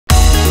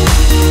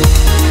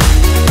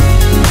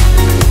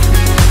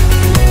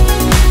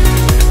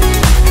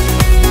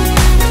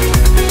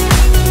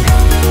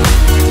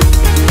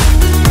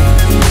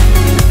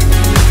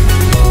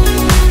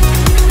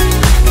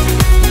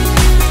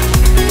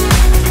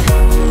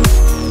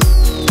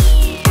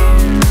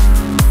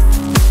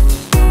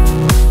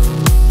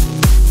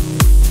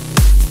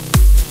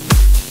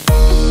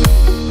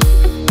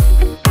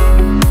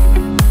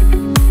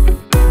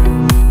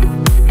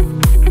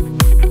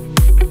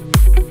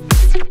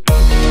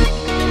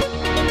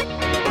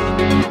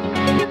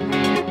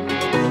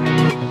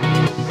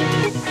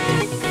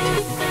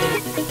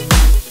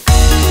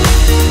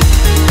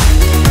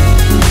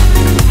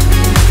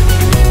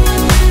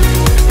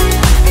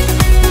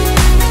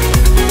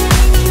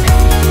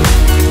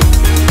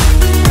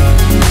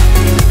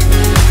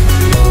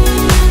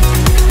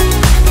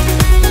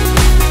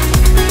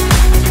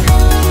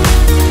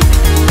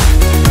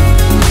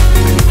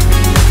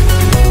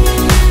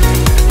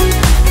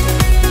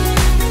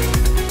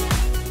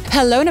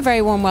Hello and a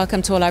very warm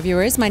welcome to all our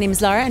viewers. My name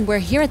is Lara and we're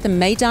here at the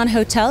Maidan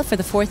Hotel for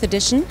the 4th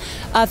edition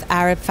of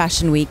Arab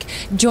Fashion Week.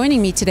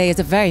 Joining me today is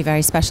a very,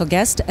 very special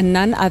guest,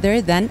 none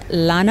other than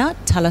Lana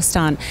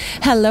Talostan.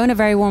 Hello and a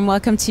very warm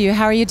welcome to you.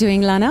 How are you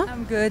doing, Lana?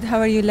 I'm good. How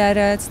are you,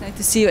 Lara? It's nice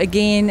to see you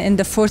again in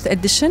the 4th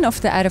edition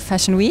of the Arab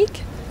Fashion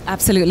Week.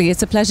 Absolutely.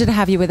 It's a pleasure to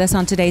have you with us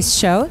on today's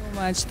show. Thank you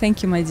so much.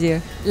 Thank you, my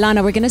dear.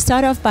 Lana, we're going to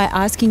start off by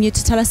asking you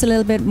to tell us a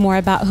little bit more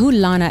about who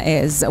Lana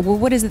is. Well,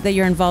 what is it that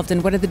you're involved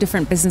in? What are the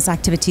different business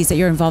activities that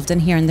you're involved in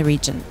here in the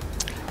region?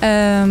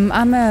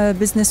 I'm a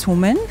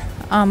businesswoman.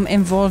 I'm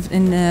involved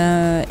in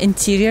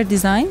interior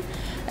design,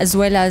 as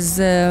well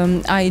as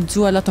I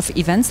do a lot of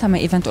events. I'm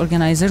an event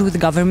organizer with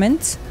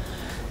government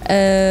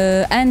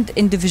and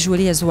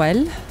individually as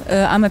well.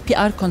 I'm a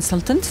PR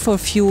consultant for a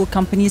few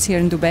companies here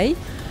in Dubai.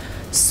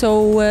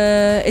 So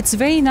it's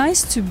very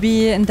nice to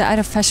be in the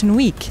Arab Fashion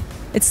Week.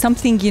 It's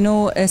something,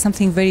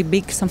 something very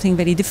big, something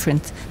very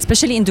different,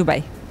 especially in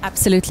Dubai.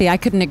 Absolutely, I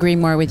couldn't agree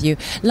more with you.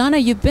 Lana,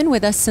 you've been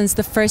with us since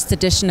the first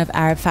edition of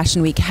Arab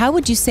Fashion Week. How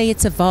would you say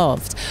it's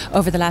evolved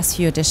over the last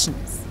few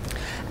editions?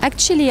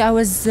 Actually, I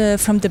was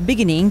from the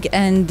beginning,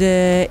 and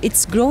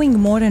it's growing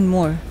more and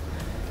more.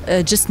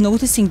 Just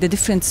noticing the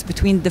difference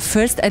between the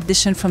first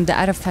edition from the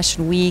Arab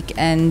Fashion Week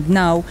and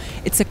now,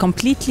 it's a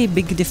completely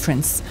big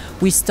difference.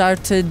 We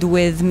started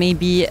with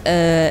maybe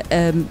a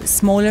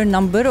smaller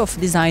number of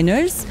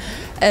designers,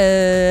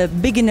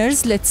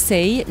 beginners, let's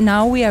say.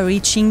 Now we are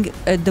reaching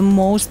the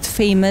most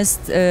famous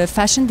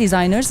fashion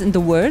designers in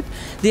the world.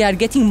 They are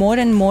getting more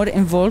and more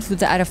involved with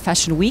the Arab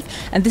Fashion Week,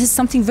 and this is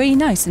something very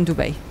nice in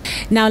Dubai.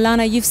 Now,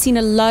 Lana, you've seen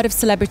a lot of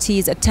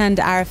celebrities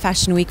attend Arab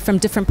Fashion Week from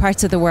different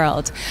parts of the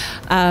world.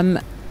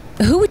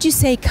 Who would you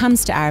say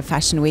comes to Arab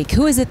Fashion Week?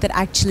 Who is it that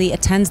actually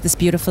attends this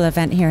beautiful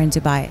event here in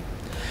Dubai?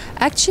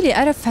 Actually,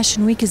 Arab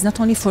Fashion Week is not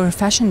only for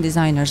fashion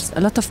designers. A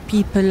lot of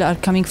people are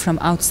coming from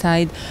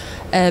outside,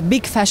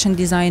 big fashion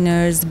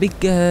designers, big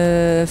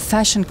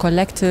fashion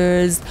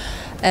collectors,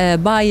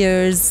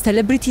 buyers,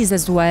 celebrities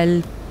as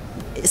well.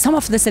 Some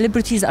of the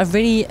celebrities are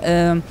very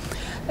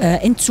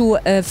into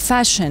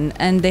fashion,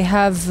 and they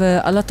have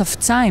a lot of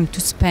time to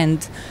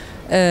spend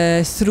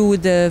through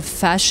the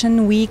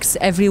fashion weeks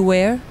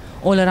everywhere,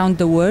 all around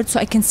the world. So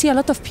I can see a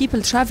lot of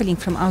people traveling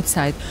from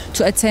outside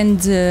to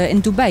attend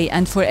in Dubai,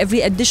 and for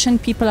every edition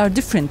people are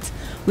different.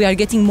 We are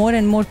getting more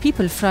and more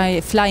people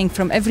flying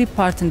from every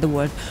part in the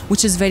world,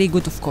 which is very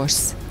good, of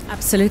course.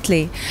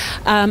 Absolutely.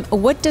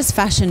 What does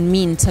fashion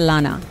mean to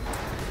Lana?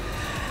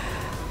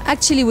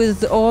 Actually,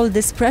 with all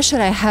this pressure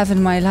I have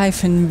in my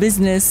life in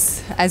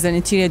business, as an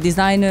interior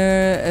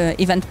designer,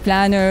 event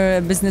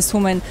planner,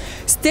 businesswoman,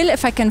 still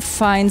if I can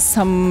find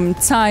some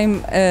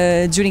time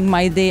during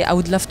my day, I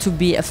would love to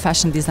be a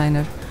fashion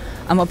designer.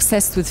 I'm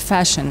obsessed with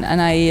fashion,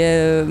 and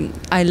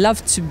I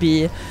love to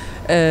be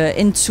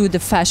into the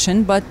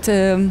fashion, but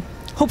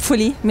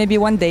hopefully maybe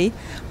one day.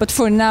 But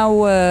for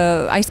now,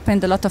 I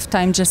spend a lot of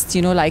time just,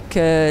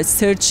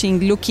 searching,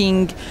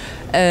 looking,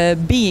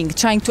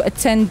 trying to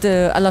attend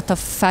a lot of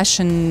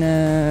fashion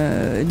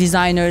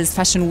designers,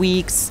 fashion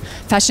weeks,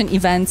 fashion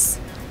events.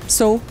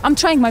 So I'm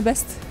trying my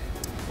best.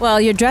 Well,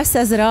 your dress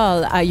says it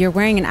all. You're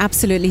wearing an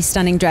absolutely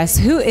stunning dress.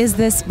 Who is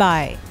this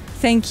by?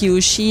 Thank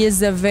you. She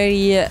is a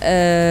very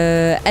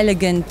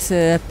elegant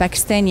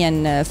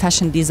Pakistani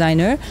fashion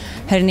designer.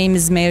 Her name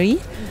is Mary.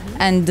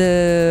 And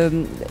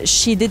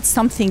she did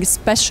something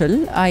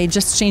special. I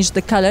just changed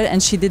the color,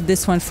 and she did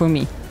this one for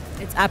me.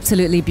 It's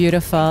absolutely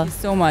beautiful. Thank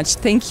you so much.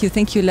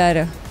 Thank you,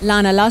 Lara.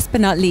 Lana, last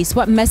but not least,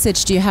 what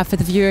message do you have for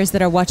the viewers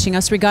that are watching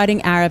us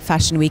regarding Arab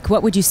Fashion Week?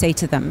 What would you say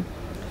to them?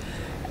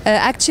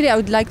 Actually, I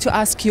would like to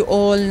ask you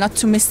all not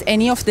to miss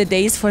any of the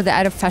days for the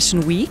Arab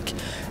Fashion Week.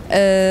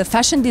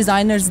 Fashion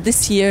designers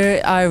this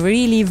year are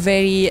really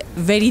very,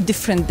 very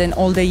different than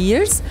all the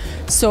years.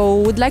 So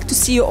would like to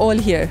see you all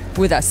here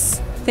with us.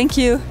 Thank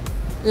you.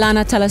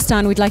 Lana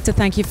Talostan, we'd like to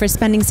thank you for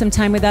spending some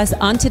time with us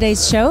on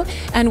today's show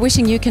and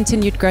wishing you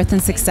continued growth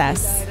and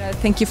success.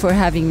 Thank you for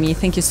having me.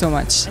 Thank you so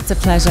much. It's a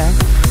pleasure.